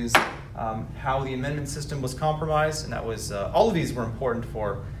that is how the amendment system was compromised. And that was, all of these were important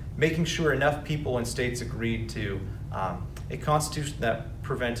for making sure enough people in states agreed to a constitution that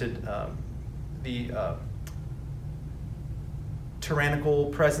prevented the tyrannical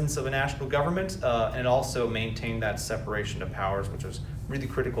presence of a national government, and also maintained that separation of powers, which was really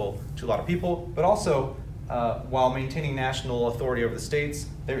critical to a lot of people. But also, while maintaining national authority over the states,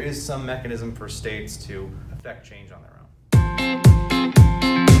 there is some mechanism for states to effect change on their own.